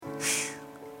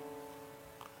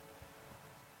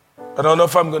I don't know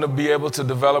if I'm going to be able to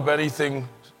develop anything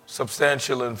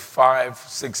substantial in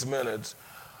 5-6 minutes.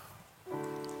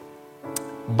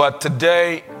 But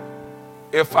today,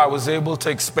 if I was able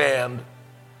to expand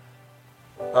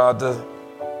the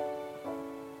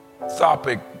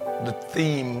topic, the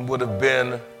theme would have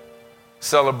been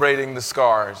celebrating the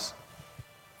scars.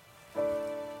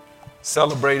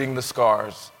 Celebrating the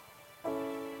scars.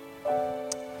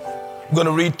 I'm going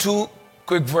to read 2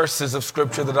 quick verses of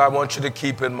scripture that I want you to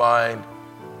keep in mind,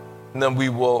 and then we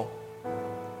will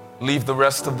leave the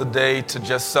rest of the day to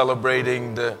just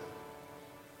celebrating the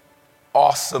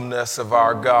awesomeness of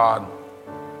our God,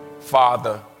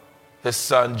 Father, His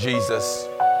Son, Jesus,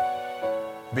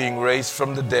 being raised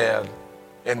from the dead.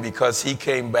 And because He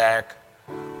came back,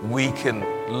 we can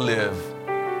live.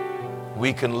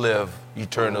 We can live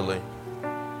eternally.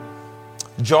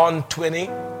 John 20.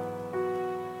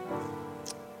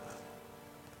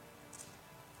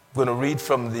 I'm going to read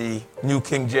from the New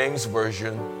King James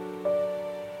Version.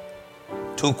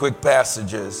 2 quick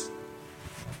passages.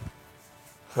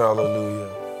 Hallelujah.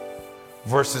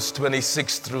 Verses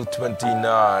 26 through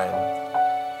 29.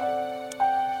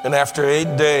 And after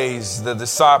 8 days, the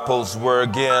disciples were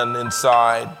again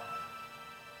inside,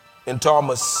 and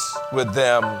Thomas with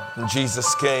them. And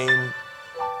Jesus came.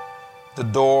 The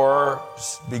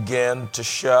doors began to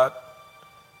shut,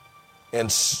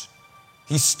 and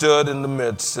He stood in the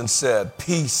midst and said,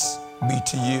 "Peace be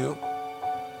to you."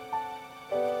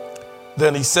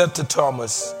 Then He said to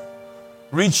Thomas,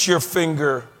 "Reach your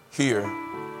finger here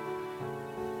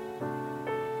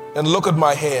and look at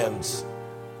my hands,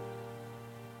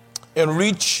 and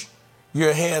reach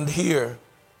your hand here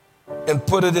and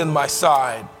put it in my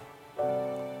side."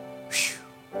 Whew.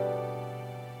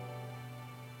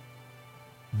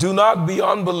 Do not be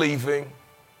unbelieving,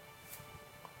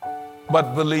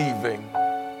 but believing.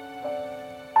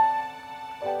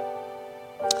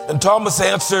 And Thomas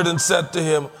answered and said to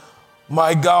Him,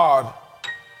 "My God."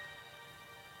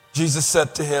 Jesus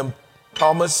said to him,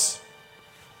 "Thomas,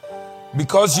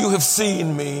 because you have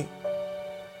seen me,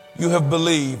 you have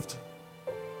believed.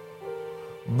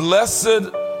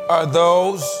 Blessed are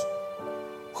those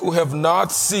who have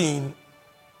not seen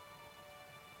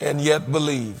and yet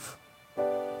believe."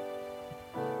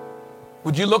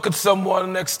 Would you look at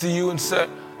someone next to you and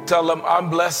tell them, "I'm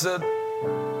blessed.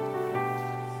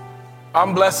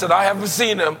 I'm blessed. I haven't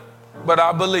seen Him, but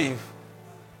I believe."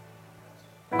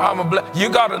 You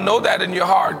got to know that in your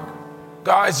heart.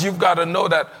 Guys, you've got to know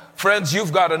that. Friends,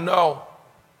 you've got to know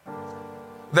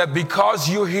that because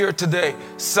you're here today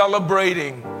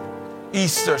celebrating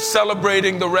Easter,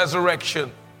 celebrating the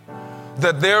resurrection,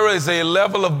 that there is a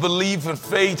level of belief and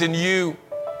faith in you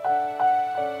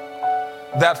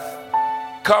that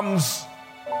comes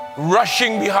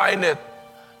rushing behind it,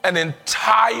 an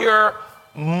entire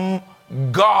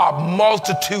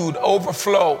multitude,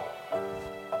 overflow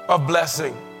of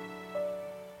blessing.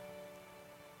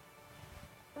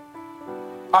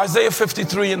 Isaiah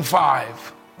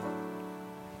 53:5.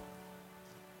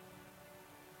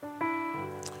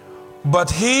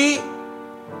 But He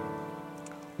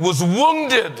was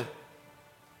wounded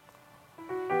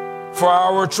for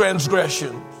our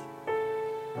transgressions.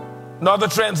 Another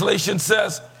translation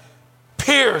says,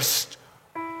 pierced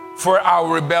for our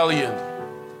rebellion.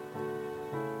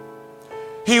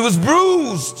 He was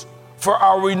bruised for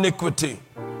our iniquity,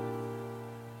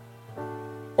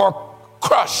 or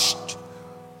crushed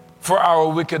for our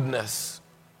wickedness.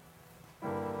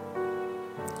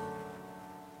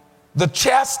 The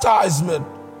chastisement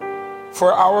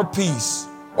for our peace,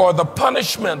 or the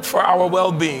punishment for our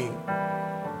well-being,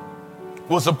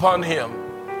 was upon Him.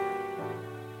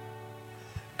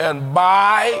 And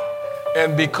by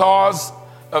and because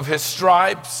of His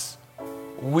stripes,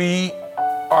 we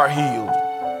are healed.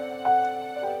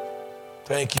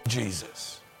 Thank you,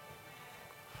 Jesus.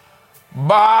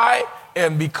 By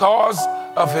and because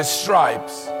of His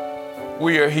stripes,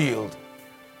 we are healed.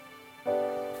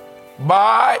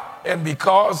 By and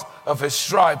because of His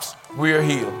stripes, we are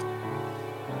healed.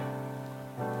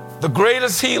 The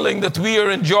greatest healing that we are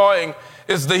enjoying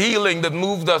is the healing that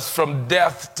moved us from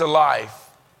death to life.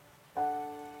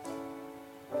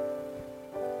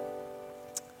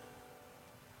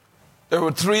 There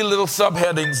were 3 little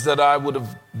subheadings that I would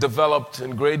have developed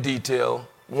in great detail.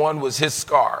 One was His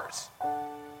scars.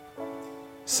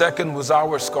 Second was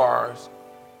our scars.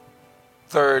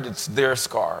 Third, it's their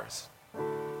scars.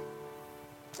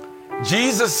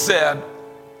 Jesus said,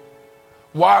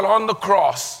 while on the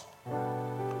cross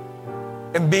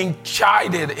and being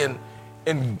chided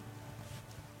and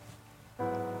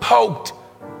poked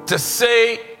to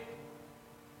say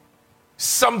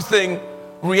something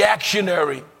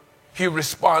reactionary, he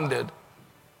responded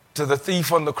to the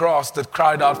thief on the cross that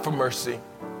cried out for mercy.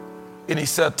 And he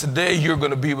said, today you're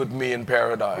going to be with me in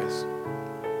paradise.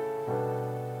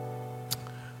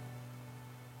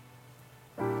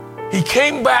 He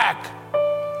came back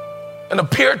and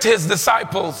appeared to his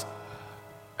disciples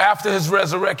after his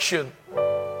resurrection,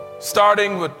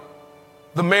 starting with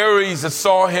the Marys that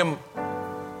saw him.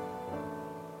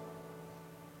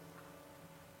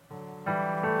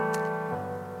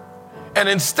 And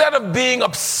instead of being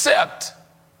upset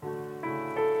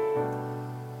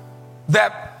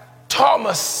that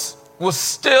Thomas was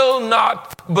still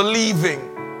not believing,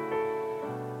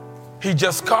 he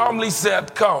just calmly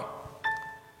said, come,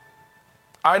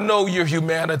 I know your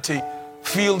humanity.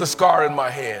 Feel the scar in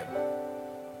my hand.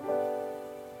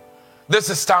 This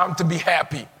is time to be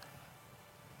happy.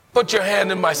 Put your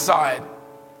hand in my side.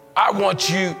 I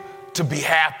want you to be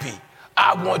happy.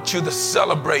 I want you to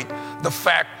celebrate the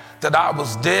fact that I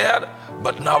was dead,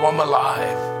 but now I'm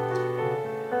alive.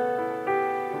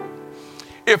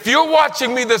 If you're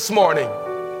watching me this morning,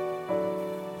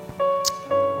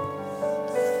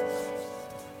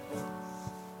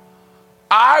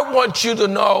 I want you to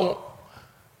know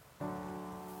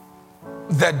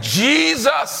that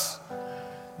Jesus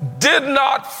did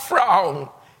not frown.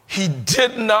 He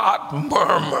did not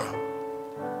murmur.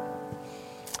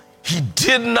 He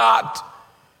did not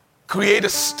create a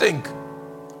stink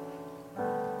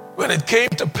when it came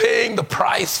to paying the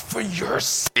price for your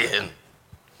sin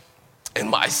and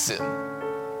my sin.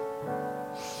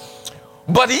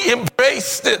 But he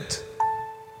embraced it.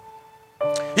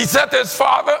 He said to his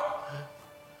Father,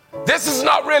 this is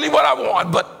not really what I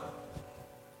want, but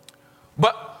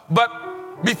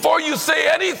before you say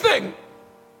anything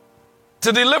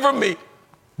to deliver me,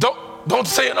 don't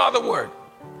say another word.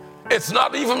 It's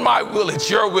not even my will, it's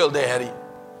your will, Daddy.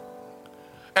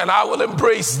 And I will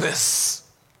embrace this.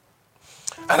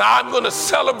 And I'm going to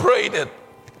celebrate it.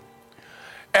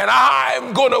 And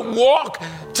I'm going to walk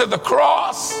to the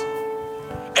cross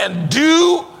and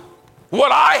do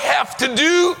what I have to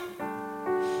do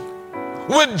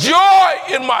with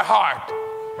joy in my heart,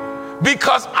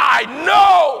 because I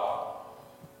know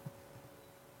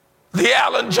the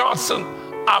Alan Johnson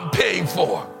I'm paying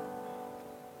for.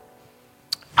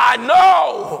 I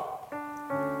know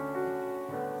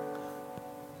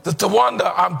the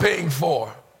Tawanda I'm paying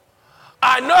for.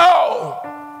 I know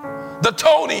the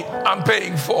Tony I'm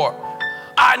paying for.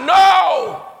 I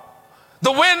know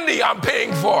the Wendy I'm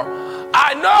paying for.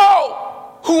 I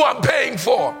know who I'm paying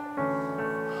for.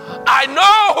 I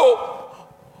know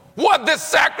what this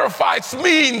sacrifice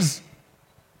means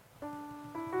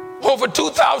over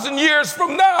 2,000 years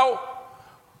from now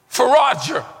for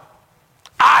Roger.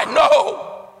 I know.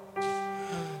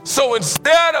 So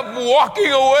instead of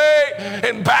walking away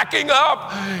and backing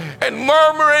up and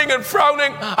murmuring and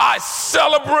frowning, I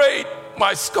celebrate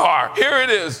my scar. Here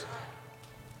it is.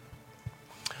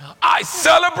 I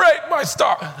celebrate my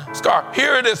scar.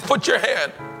 Here it is. Put your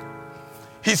hand.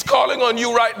 He's calling on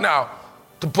you right now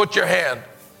to put your hand.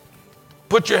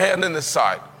 Put your hand in the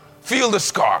side. Feel the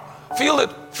scar. Feel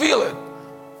it. Feel it.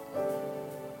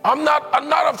 I'm not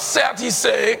upset, he's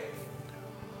saying.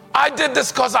 I did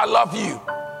this because I love you.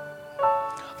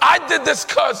 I did this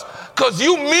because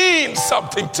you mean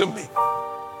something to me.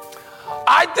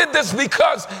 I did this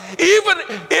because even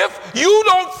if you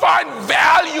don't find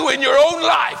value in your own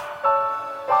life,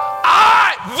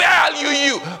 I value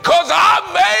you because I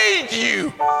made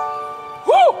you.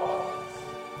 Woo.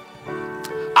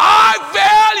 I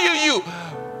value you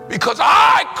because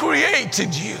I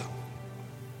created you.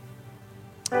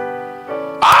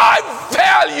 I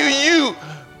value you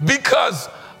because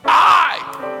I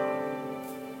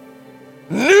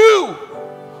knew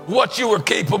what you were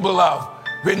capable of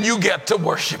when you get to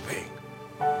worshiping.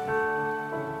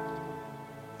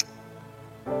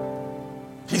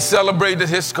 He celebrated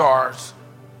his scars.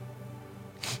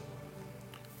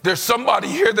 There's somebody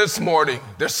here this morning,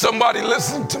 there's somebody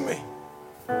listening to me,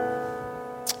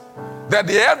 that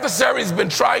the adversary's been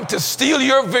trying to steal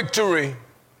your victory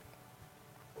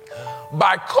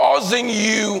by causing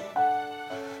you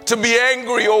to be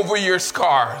angry over your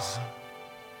scars,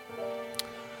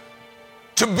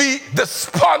 to be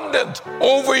despondent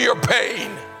over your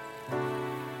pain,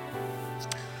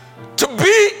 to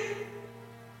be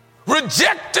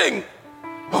rejecting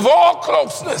of all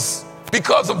closeness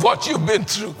because of what you've been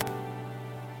through,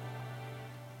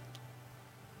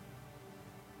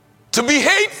 to be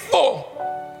hateful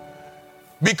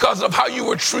because of how you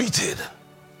were treated.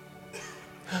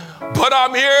 But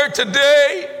I'm here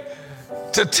today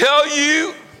to tell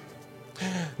you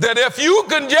that if you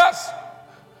can just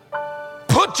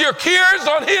put put your cares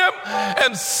on him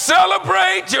and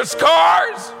celebrate your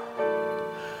scars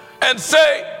and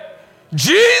say,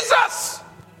 Jesus,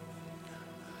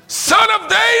 Son of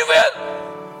David,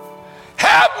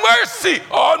 have mercy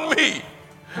on me,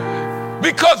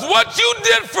 because what you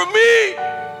did for me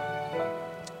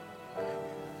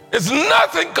is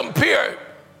nothing compared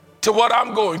to what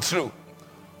I'm going through.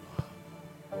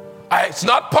 It's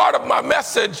not part of my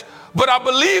message, but I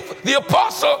believe the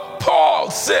Apostle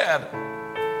Paul said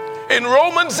in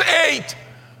Romans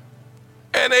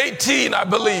 8:18, I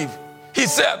believe, he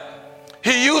said,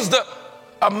 he used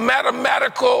a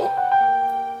mathematical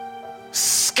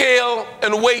scale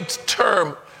and weight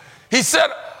term. He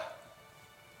said,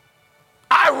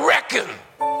 I reckon,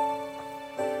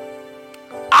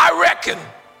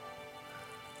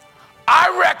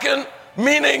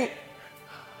 meaning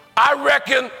I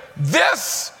reckon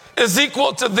this is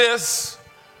equal to this.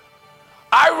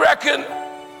 I reckon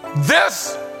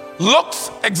this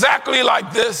looks exactly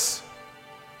like this.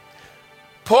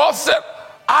 Paul said,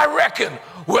 I reckon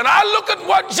when I look at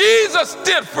what Jesus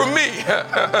did for me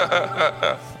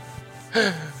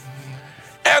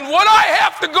and what I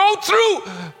have to go through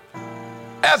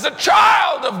as a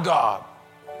child of God,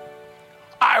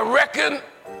 I reckon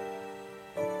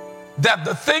that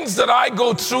the things that I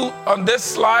go through in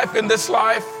this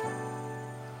life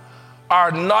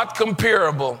are not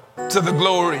comparable to the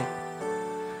glory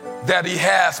that he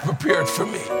has prepared for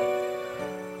me.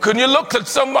 Couldn't you look at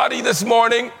somebody this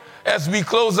morning as we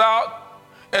close out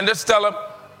and just tell them,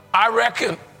 I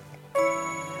reckon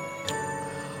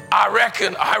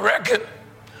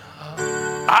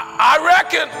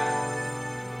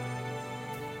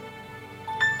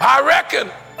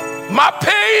my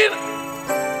pain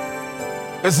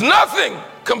is nothing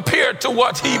compared to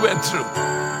what he went through.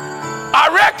 I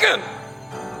reckon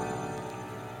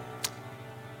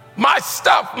my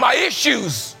stuff, my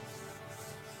issues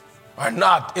are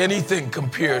not anything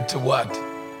compared to what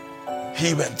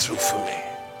he went through for me.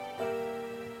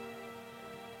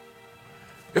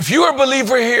 If you are a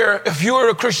believer here, if you are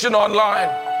a Christian online,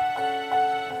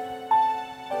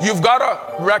 you've got to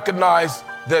recognize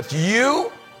that you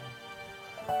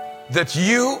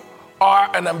are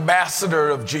an ambassador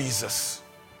of Jesus.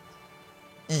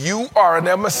 You are an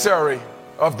emissary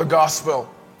of the gospel.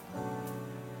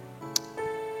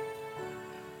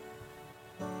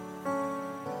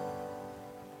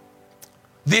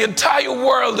 The entire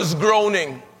world is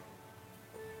groaning.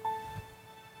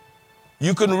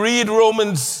 You can read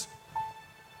Romans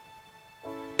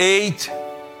 8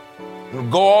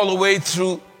 and go all the way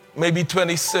through maybe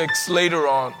 26 later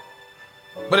on.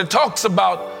 But it talks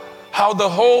about how the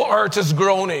whole earth is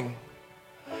groaning.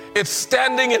 It's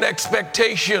standing in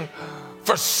expectation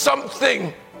for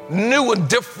something new and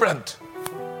different.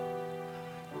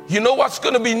 You know what's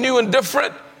going to be new and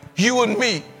different? You and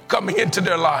me coming into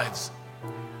their lives.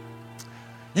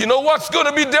 You know what's going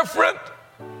to be different?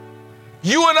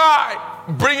 You and I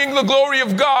bringing the glory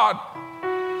of God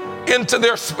into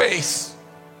their space.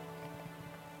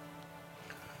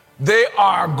 They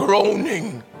are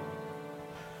groaning.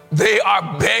 They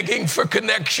are begging for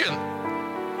connection.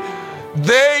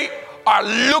 They are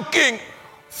looking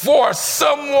for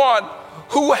someone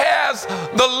who has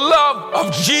the love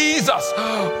of Jesus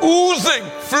oozing,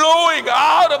 flowing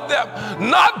out of them,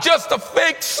 not just a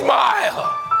fake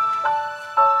smile.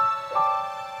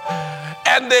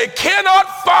 And they cannot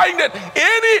find it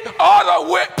any other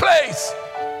place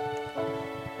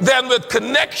than with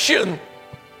connection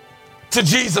to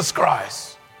Jesus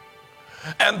Christ.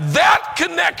 And that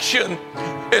connection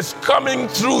is coming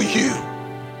through you.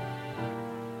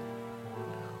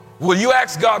 Will you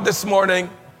ask God this morning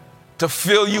to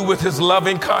fill you with his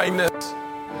loving kindness,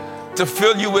 to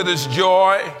fill you with his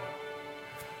joy,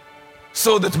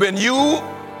 so that when you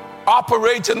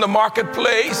operate in the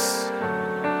marketplace,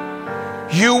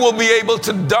 you will be able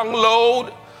to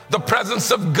download the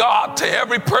presence of God to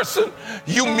every person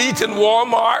you meet in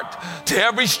Walmart, to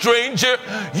every stranger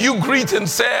you greet in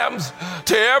Sam's,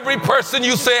 to every person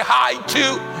you say hi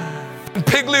to in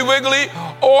Piggly Wiggly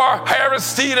or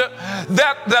Harris-Teeter,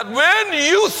 that when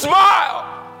you smile,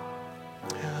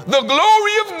 the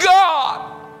glory of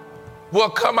God will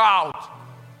come out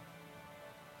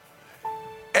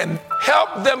and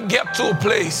help them get to a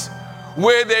place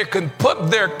where they can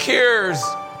put their cares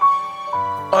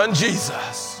on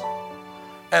Jesus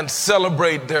and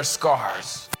celebrate their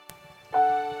scars.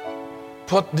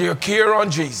 Put their care on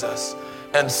Jesus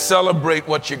and celebrate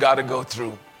what you got to go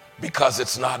through, because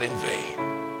it's not in vain.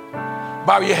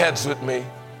 Bow your heads with me.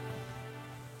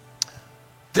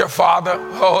 Dear Father,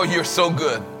 oh, you're so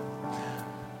good.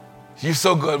 You're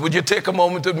so good. Would you take a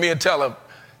moment with me and tell him,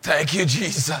 Thank you,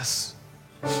 Jesus.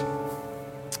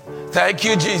 Thank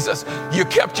you, Jesus. You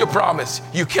kept your promise.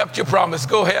 You kept your promise.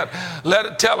 Go ahead. Let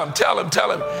it tell him.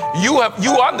 You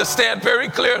understand very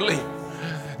clearly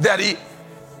that it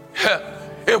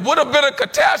would have been a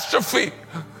catastrophe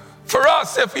for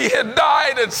us if he had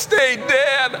died and stayed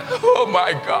dead. Oh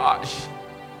my gosh.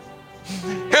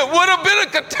 It would have been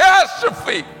a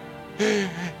catastrophe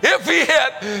if he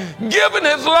had given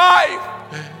his life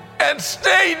and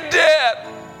stayed dead.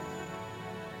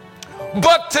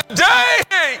 But today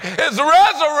is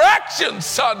Resurrection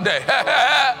Sunday.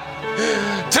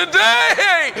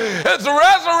 Today is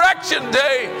Resurrection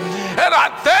Day. And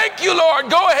I thank you, Lord.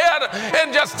 Go ahead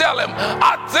and just tell him,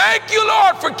 I thank you,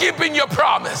 Lord, for keeping your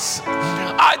promise.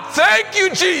 I thank you,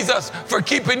 Jesus, for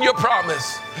keeping your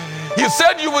promise. You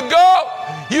said you would go.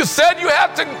 You said you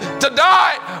had to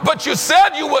die, but you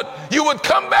said you would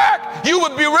come back. You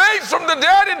would be raised from the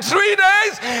dead in 3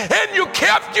 days, and you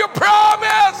kept your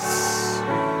promise.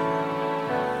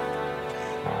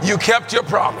 You kept your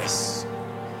promise.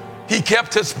 He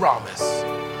kept his promise.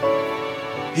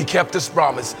 He kept his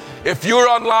promise. If you're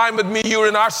online with me, you're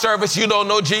in our service, you don't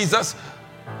know Jesus,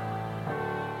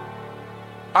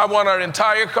 I want our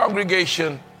entire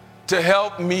congregation to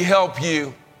help me help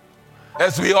you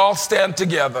as we all stand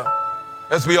together.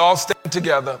 As we all stand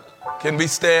together. Can we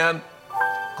stand?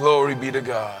 Glory be to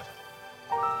God.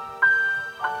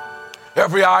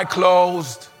 Every eye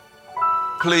closed,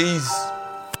 please.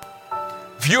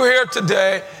 If you're here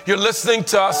today, you're listening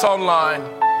to us online,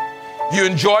 you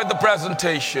enjoyed the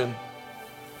presentation,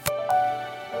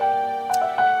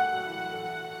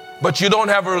 but you don't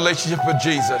have a relationship with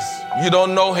Jesus. You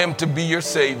don't know him to be your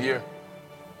Savior.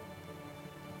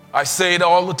 I say it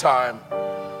all the time.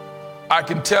 I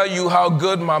can tell you how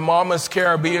good my Mama's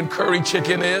Caribbean curry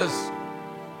chicken is,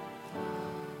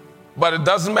 but it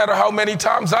doesn't matter how many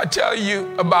times I tell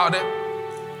you about it.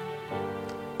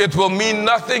 It will mean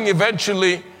nothing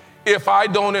eventually if I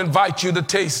don't invite you to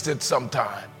taste it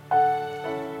sometime.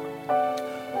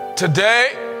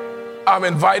 Today, I'm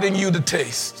inviting you to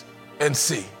taste and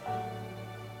see.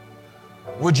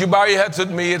 Would you bow your heads with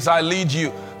me as I lead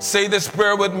you? Say this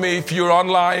prayer with me if you're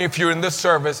online, if you're in this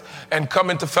service, and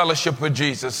come into fellowship with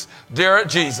Jesus. Dear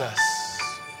Jesus,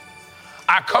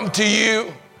 I come to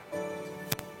you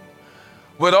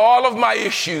with all of my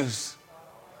issues,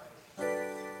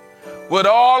 with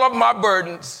all of my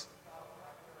burdens,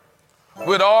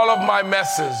 with all of my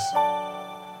messes.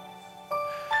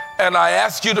 And I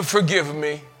ask you to forgive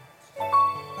me.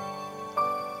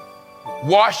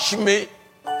 Wash me.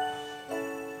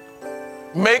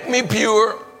 Make me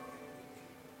pure.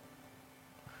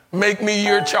 Make me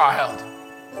your child.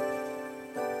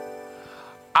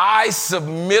 I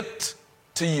submit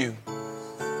to you.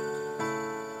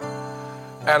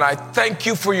 And I thank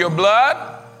you for your blood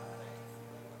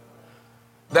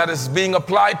that is being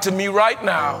applied to me right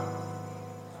now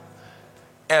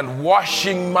and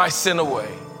washing my sin away.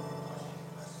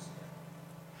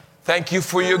 Thank you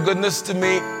for your goodness to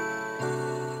me.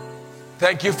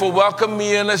 Thank you for welcoming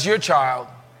me in as your child.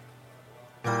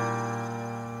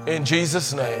 In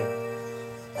Jesus' name,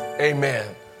 amen.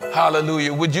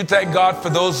 Hallelujah. Would you thank God for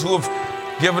those who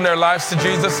have given their lives to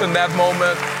Jesus in that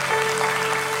moment?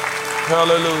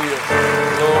 Hallelujah.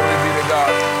 Glory be to God.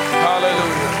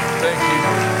 Hallelujah. Thank you.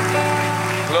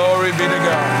 Glory be to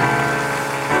God.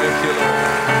 Thank you, Lord.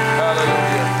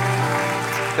 Hallelujah.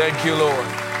 Thank you, Lord.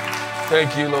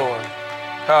 Thank you, Lord.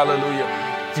 Hallelujah.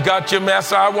 If you got your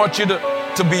mask, I want you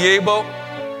to be able.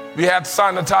 We had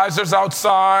sanitizers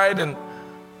outside, and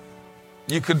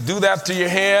you could do that to your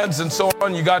hands and so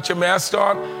on. You got your mask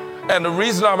on. And the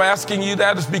reason I'm asking you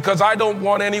that is because I don't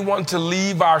want anyone to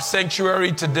leave our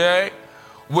sanctuary today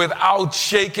without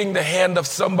shaking the hand of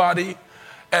somebody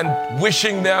and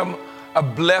wishing them a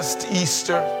blessed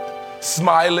Easter,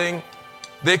 smiling.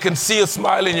 They can see a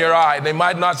smile in your eye. They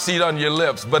might not see it on your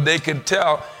lips, but they can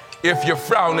tell if you're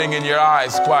frowning in your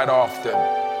eyes quite often.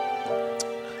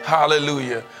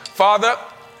 Hallelujah. Father,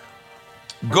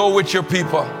 go with your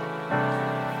people.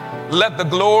 Let the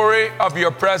glory of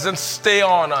your presence stay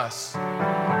on us.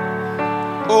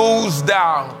 Ooze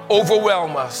down,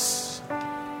 overwhelm us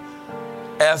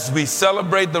as we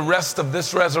celebrate the rest of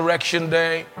this Resurrection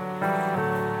Day.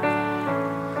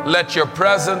 Let your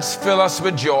presence fill us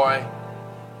with joy.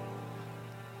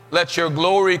 Let your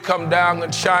glory come down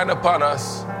and shine upon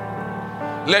us.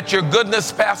 Let your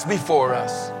goodness pass before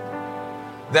us,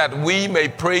 that we may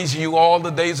praise you all the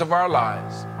days of our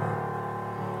lives.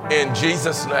 In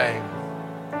Jesus' name,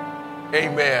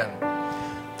 amen.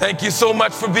 Thank you so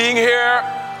much for being here.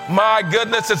 My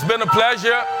goodness, it's been a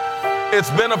pleasure.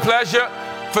 It's been a pleasure.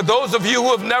 For those of you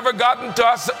who have never gotten to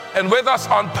us and with us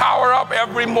on Power Up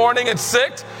every morning at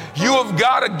 6, you have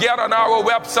got to get on our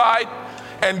website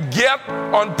and get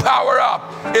on Power Up.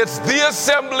 It's The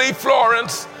Assembly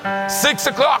Florence, 6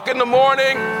 o'clock in the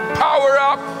morning, Power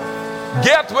Up.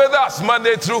 Get with us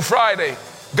Monday through Friday.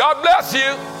 God bless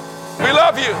you. We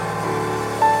love you.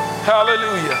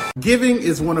 Hallelujah. Giving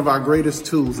is one of our greatest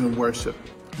tools in worship.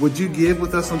 Would you give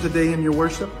with us on today in your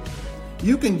worship?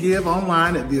 You can give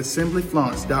online at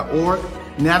theassemblyflorence.org.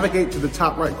 Navigate to the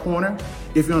top right corner.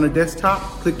 If you're on a desktop,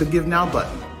 click the Give Now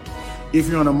button. If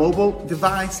you're on a mobile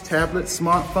device, tablet,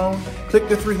 smartphone, click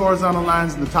the 3 horizontal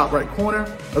lines in the top right corner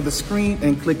of the screen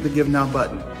and click the Give Now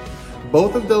button.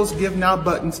 Both of those Give Now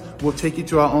buttons will take you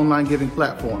to our online giving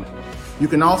platform. You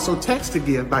can also text to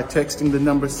give by texting the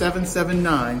number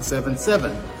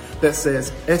 77977 that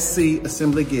says SC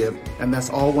Assembly Give, and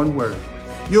that's all one word.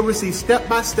 You'll receive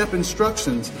step-by-step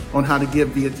instructions on how to give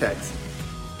via text.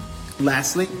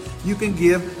 Lastly, you can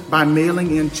give by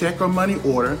mailing in check or money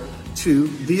order to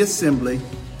The Assembly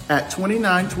at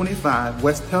 2925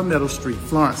 West Palmetto Street,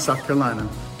 Florence, South Carolina,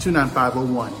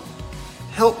 29501.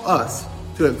 Help us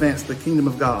to advance the kingdom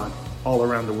of God all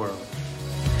around the world.